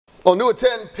Well, new at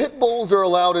 10, pit bulls are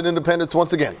allowed in Independence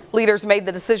once again. Leaders made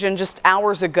the decision just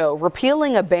hours ago,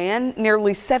 repealing a ban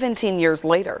nearly 17 years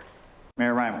later.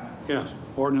 Mayor Ryman. Yes,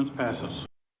 ordinance passes.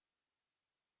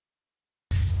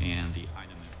 And the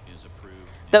item is approved.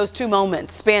 Those two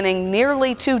moments spanning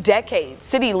nearly 2 decades.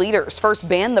 City leaders first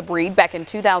banned the breed back in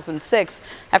 2006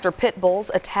 after pit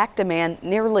bulls attacked a man,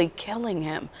 nearly killing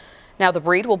him. Now the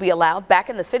breed will be allowed back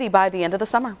in the city by the end of the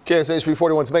summer. KSHP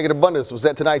 41's Megan Abundance was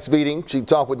at tonight's meeting. She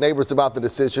talked with neighbors about the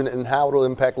decision and how it will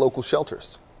impact local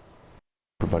shelters.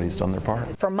 Everybody's done their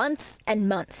part. For months and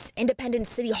months, Independence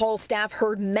City Hall staff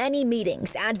heard many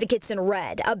meetings, advocates in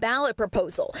red, a ballot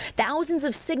proposal, thousands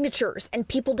of signatures, and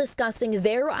people discussing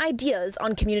their ideas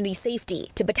on community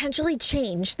safety to potentially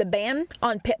change the ban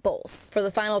on pit bulls. For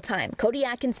the final time, Cody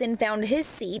Atkinson found his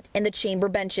seat in the chamber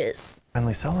benches.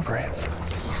 Finally celebrate.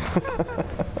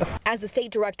 As the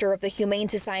state director of the Humane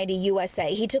Society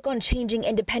USA, he took on changing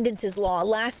Independence's law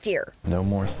last year. No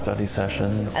more study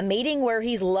sessions. A meeting where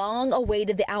he's long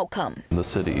awaited the outcome. The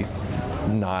city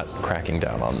not cracking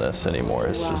down on this anymore.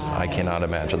 It's just, I cannot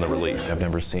imagine the relief. I've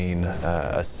never seen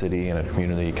a city and a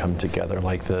community come together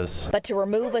like this. But to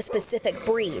remove a specific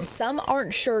breed, some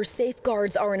aren't sure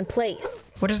safeguards are in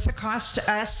place. What is the cost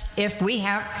to us if we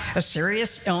have a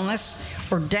serious illness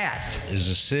or death? Is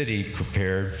the city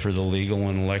prepared for the legal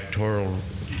and electoral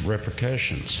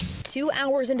repercussions? 2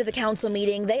 hours into the council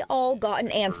meeting, they all got an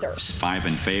answer. 5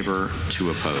 in favor, 2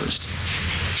 opposed.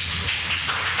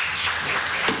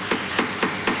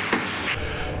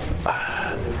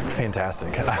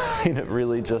 Fantastic. I mean, it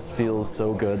really just feels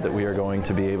so good that we are going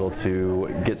to be able to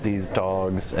get these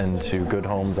dogs into good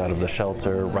homes out of the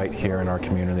shelter right here in our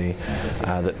community,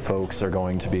 that folks are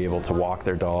going to be able to walk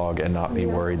their dog and not be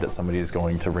worried that somebody is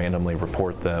going to randomly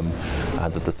report them,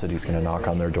 that the city's going to knock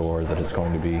on their door, that it's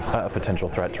going to be a potential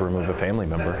threat to remove a family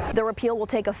member. The repeal will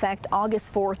take effect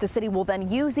August 4th. The city will then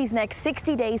use these next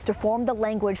 60 days to form the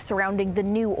language surrounding the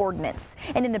new ordinance.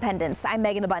 In Independence, I'm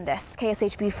Megan Abundance,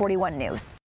 KSHP 41 News.